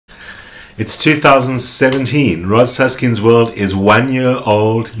It's 2017. Rod Suskin's World is 1 year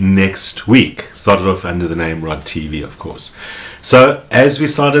old next week. Started off under the name Rod TV, of course. So, as we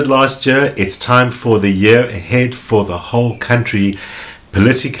started last year, it's time for the year ahead for the whole country,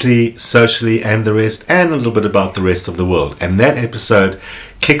 politically, socially, and the rest, and a little bit about the rest of the world. And that episode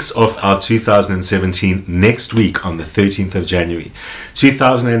kicks off our 2017 next week on the 13th of January.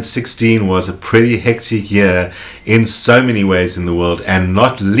 2016 was a pretty hectic year in so many ways in the world, and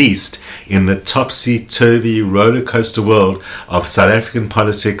not least in the topsy-turvy roller coaster world of South African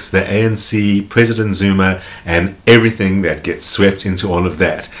politics, the ANC, President Zuma, and everything that gets swept into all of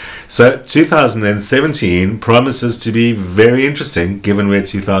that. So 2017 promises to be very interesting given where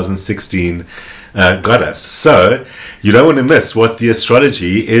 2016 got us. So you don't want to miss what the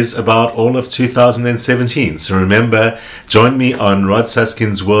astrology is about all of 2017. So remember, join me on Rod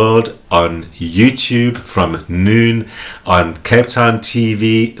Suskin's World on YouTube from noon, on Cape Town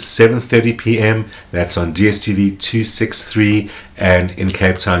TV 7:30 p.m. That's on DSTV 263, and in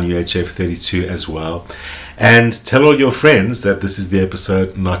Cape Town UHF 32 as well. And tell all your friends that this is the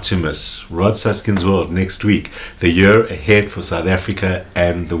episode not to miss. Rod Suskin's World next week, the year ahead for South Africa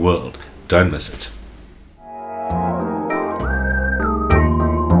and the world. Don't miss it.